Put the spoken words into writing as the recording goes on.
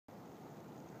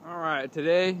Alright,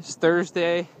 today is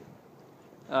Thursday,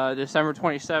 December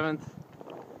 27th.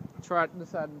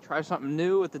 Decided to try something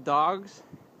new with the dogs,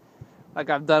 like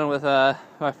I've done with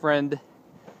my friend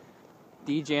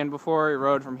DJing before. He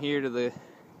rode from here to the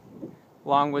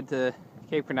Longwood to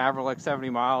Cape Canaveral, like 70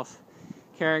 miles,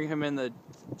 carrying him in the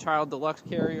Child Deluxe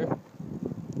carrier.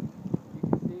 You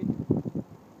can see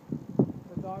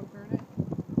the dog turning.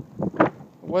 It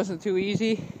wasn't too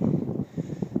easy.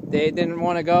 They didn't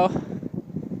want to go.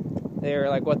 They were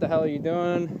like, "What the hell are you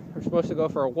doing? We're supposed to go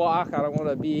for a walk. I don't want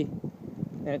to be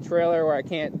in a trailer where I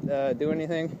can't do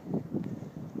anything."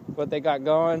 But they got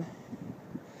going.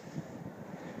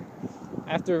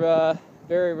 After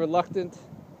very reluctant,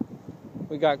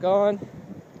 we got going.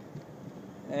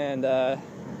 And they're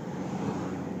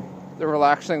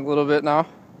relaxing a little bit now.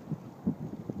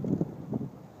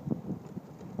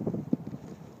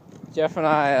 Jeff and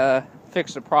I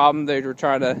fixed a problem. They were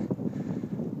trying to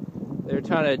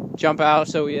jump out,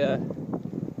 so we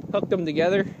hooked them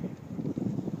together.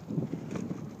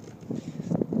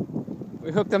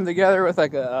 We hooked them together with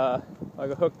like a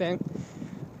hook thing.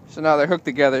 So now they're hooked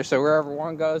together, so wherever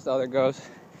one goes, the other goes.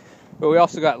 But we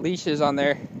also got leashes on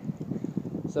there,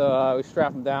 so we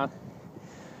strap them down.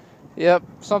 Yep,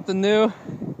 something new.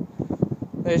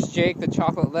 There's Jake, the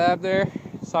chocolate lab there.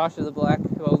 Sasha, the black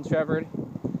golden shepherd.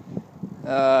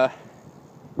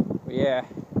 Yeah.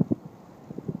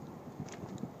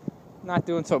 Not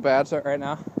doing so bad right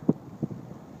now.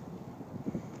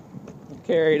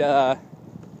 Carried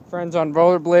friends on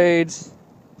rollerblades,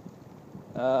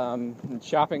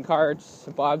 shopping carts,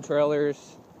 bob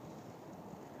trailers,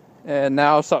 and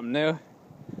now something new.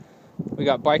 We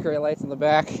got biker lights in the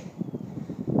back,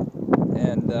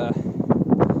 and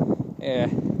yeah.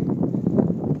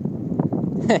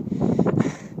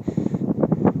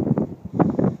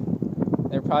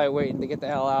 They're probably waiting to get the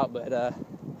hell out, but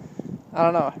I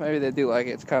don't know, maybe they do like it.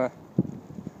 It's kind of,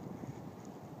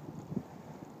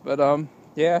 but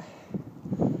yeah,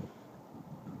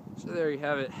 so there you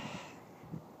have it.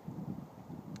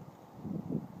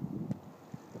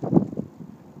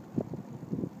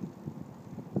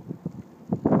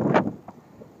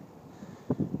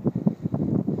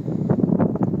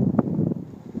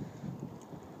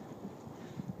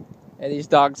 Yeah, these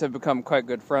dogs have become quite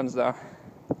good friends now.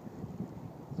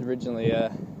 Originally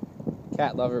a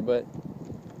cat lover, but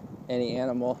any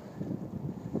animal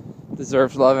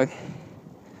deserves loving.